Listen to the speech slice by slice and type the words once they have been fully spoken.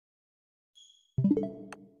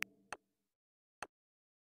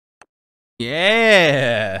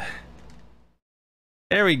Yeah.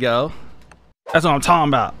 There we go. That's what I'm talking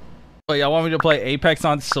about. Oh, y'all want me to play Apex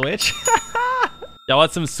on Switch? Y'all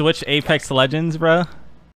want some Switch Apex Legends, bro?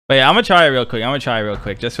 But yeah, I'm gonna try it real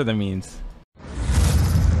quick. Just for the memes.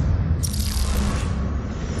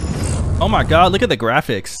 Oh my god, look at the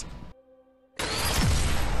graphics.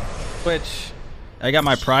 Switch. I got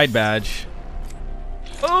my Pride badge.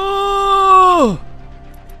 Oh!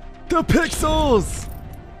 The pixels!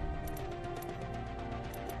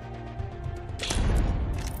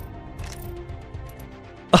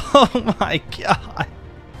 Oh my god.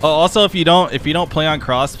 Oh, also if you don't play on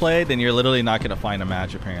crossplay, then you're literally not gonna find a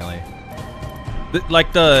match apparently.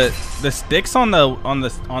 Like the sticks on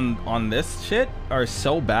this shit are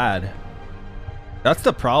so bad. That's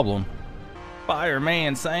the problem.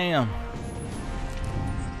 Fireman Sam.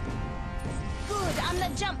 Good, I'm the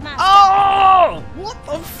jump master. Oh! What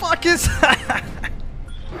the fuck is that?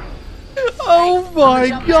 Oh my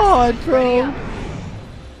god, bro.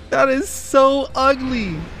 That is so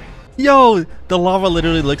ugly. Yo, the lava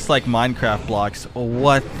literally looks like Minecraft blocks.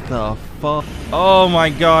 What the fuck? Oh my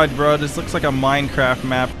god, bro. This looks like a Minecraft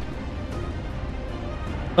map.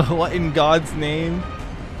 What in God's name?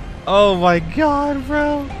 Oh my god,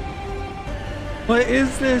 bro. What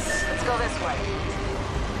is this? Let's go this way.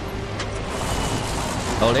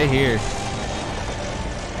 Oh, they're here.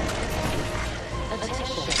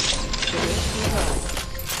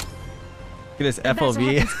 Look at this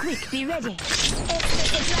FOV. Quick, be ready.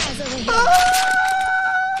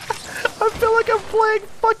 I feel like I'm playing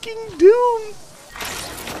fucking Doom.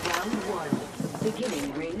 Round 1.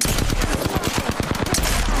 Beginning ring.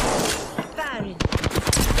 Firing.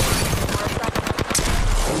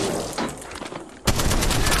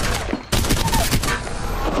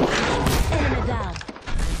 Enemy down.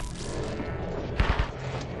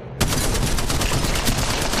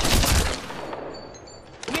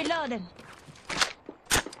 Reloading.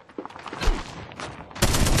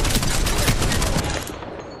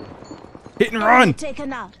 Hit and run.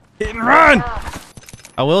 Taken out. Hit and run.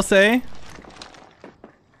 I will say,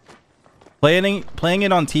 playing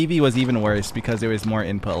it on TV was even worse because there was more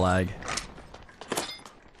input lag.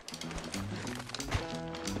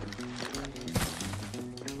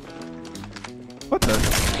 What the?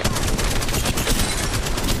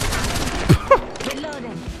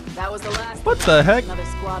 Reloading. That was the last. What the heck? Another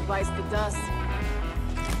squad bites the dust. What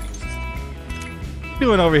are you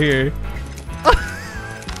doing over here?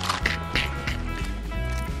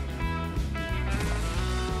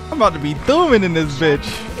 I'm about to be dooming in this bitch.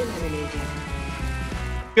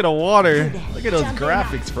 Look at the water. Look at those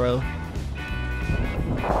graphics, bro.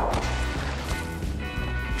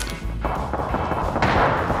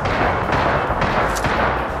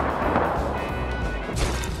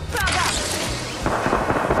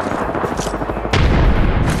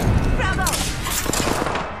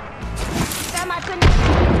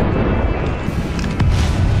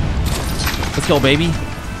 Let's go, baby.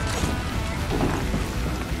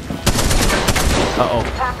 Uh-oh.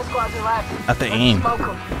 At the aim.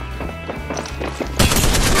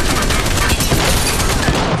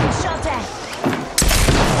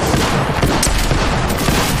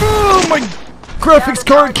 Oh, my graphics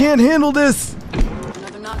card can't handle this.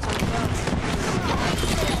 Another notch on the belt.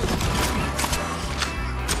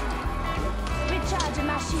 Recharging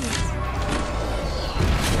my shields.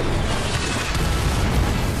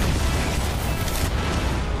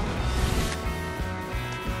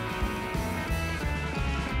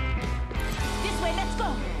 This way, let's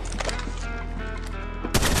go.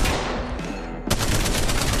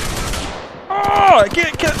 Oh, I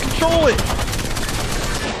can't control it.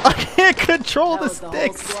 I can't control the That was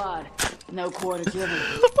sticks. The whole squad. No quarter given.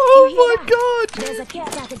 Oh my god. There's a care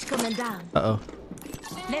package coming down. Uh-oh.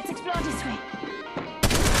 Let's explore this way.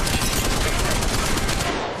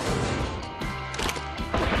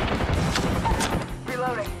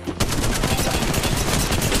 Reloading.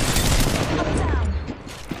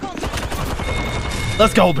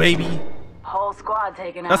 Let's go, baby. Whole squad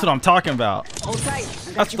taken out. That's what I'm talking about. Hold tight.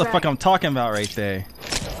 That's what the fuck I'm talking about right there.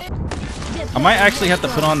 I might actually have to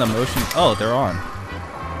put on the motion. Oh, they're on.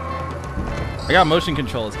 I got motion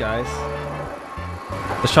controls, guys.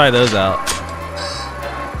 Let's try those out.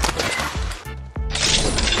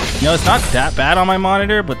 You know, it's not that bad on my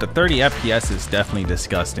monitor, but the 30 FPS is definitely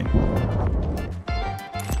disgusting.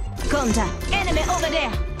 Contact. Enemy over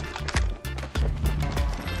there.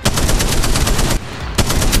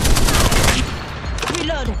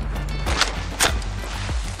 Reloading.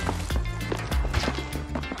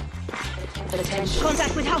 Attention.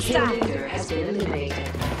 Contact with hostile. Kill leader has been eliminated.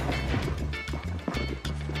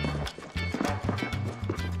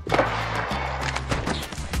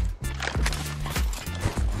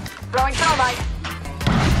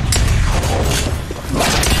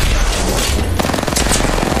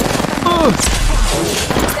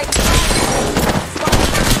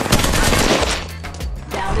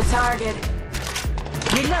 Down to target.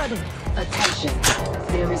 Reloading. Attention.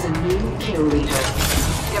 There is a new kill leader.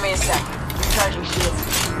 Give me a sec. Recharging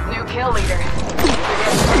shields. New kill leader.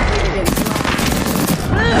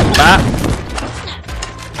 Bop.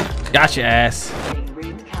 Got your ass.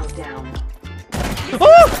 Ring countdown. Woo!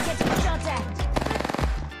 Getting shot at.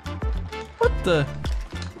 What the?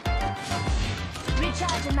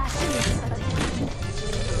 Recharging my shields.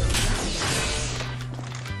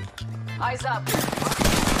 Eyes up.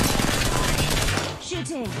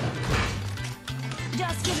 Shooting.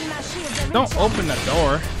 Just giving my shields a Don't recharge. open the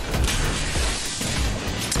door.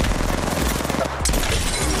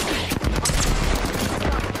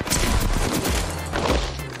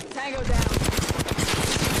 Tango down.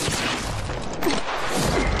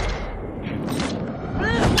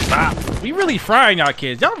 Bop. We really frying y'all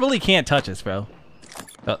kids. Y'all really can't touch us, bro.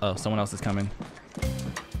 Uh-oh, someone else is coming.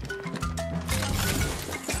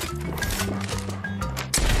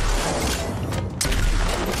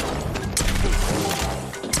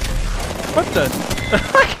 What the?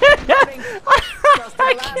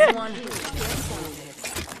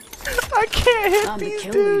 I can't hit I'm the these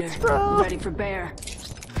kill dudes, leader. bro. Ready for bear.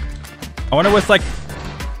 I wonder what's like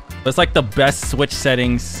the best switch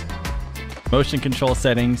settings, motion control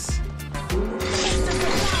settings.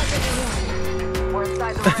 We're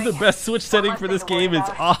inside the ring. The best switch setting for this game is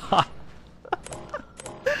ah.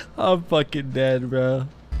 I'm fucking dead, bro.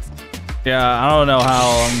 Yeah, I don't know how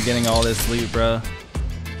I'm getting all this loot, bro.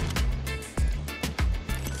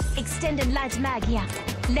 Extended light mag here.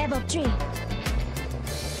 Level 3.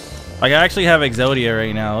 Like I actually have Exodia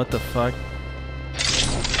right now. What the fuck?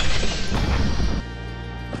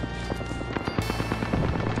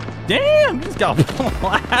 Damn, you just got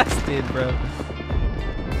blasted, bro.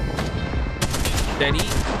 Steady,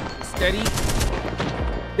 steady,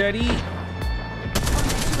 steady.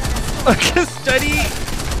 Steady.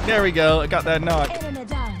 There we go. I got that knock. Enemy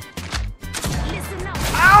down. Listen up.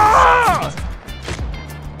 Ah!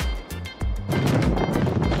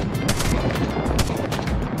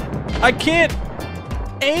 I can't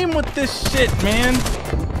aim with this shit, man.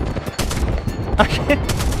 I can't.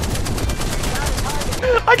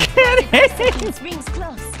 I can't aim. Rings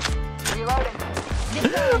close. Reloading.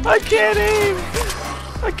 I can't aim.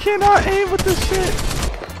 I cannot aim with this shit.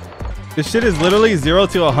 This shit is literally 0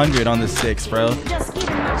 to 100 on the 6, bro. Just giving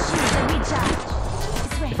my shields a recharge.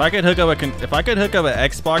 This way. If I could hook up an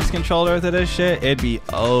Xbox controller to this shit, it'd be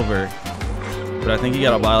over. But I think you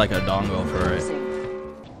gotta buy like a dongle for it.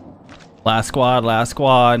 Last squad, last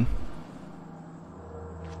squad.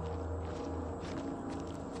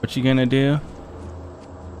 What you gonna do?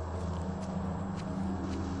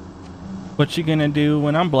 What you gonna do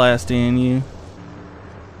when I'm blasting you?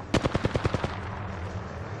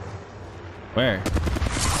 Where?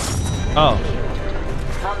 Oh.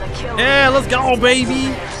 I'm the kill Yeah, let's go,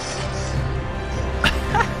 baby.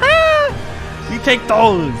 You take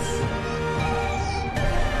those.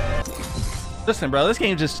 Listen, bro, this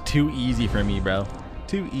game's just too easy for me, bro.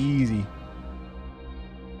 Too easy.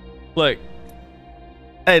 Look.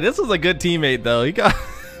 Hey, this was a good teammate, though. He got...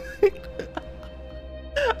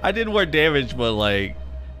 I did more damage, but like...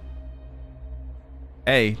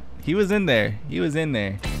 Hey, he was in there. He was in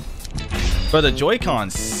there. But the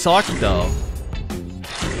Joy-Cons suck, though.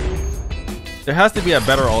 There has to be a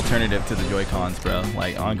better alternative to the Joy-Cons, bro.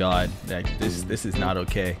 Like, on God. Like, this is not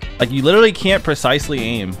okay. Like, you literally can't precisely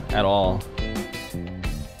aim at all.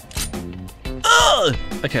 Ugh!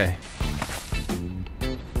 Okay.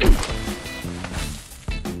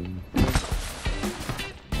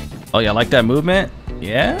 Oh, yeah, like that movement?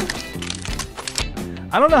 Yeah?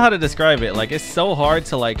 I don't know how to describe it. Like, it's so hard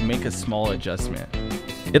to, like, make a small adjustment.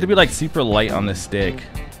 You have to be, like, super light on the stick.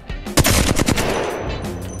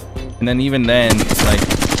 And then even then, like...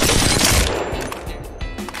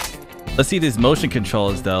 Let's see these motion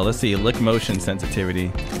controls, though. Let's see. Look motion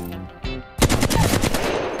sensitivity.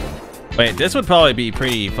 Wait, this would probably be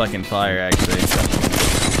pretty fucking fire, actually.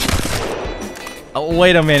 Oh,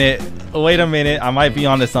 wait a minute. Wait a minute. I might be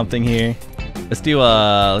onto something here. Let's do a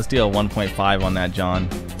 1.5 on that, John.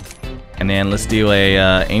 And then let's do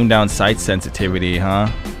a aim down sight sensitivity, huh?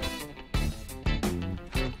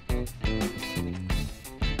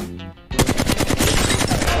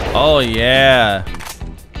 Oh yeah.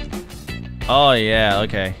 Oh yeah,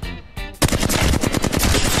 okay.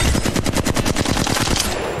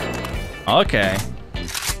 Okay.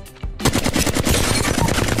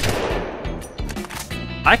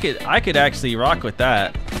 I could actually rock with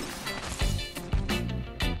that.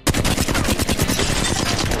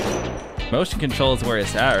 Motion control is where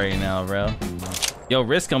it's at right now, bro. Yo,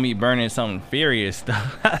 Risk gonna be burning something furious though.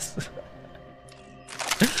 That's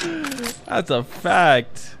a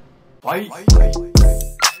fact. Fight.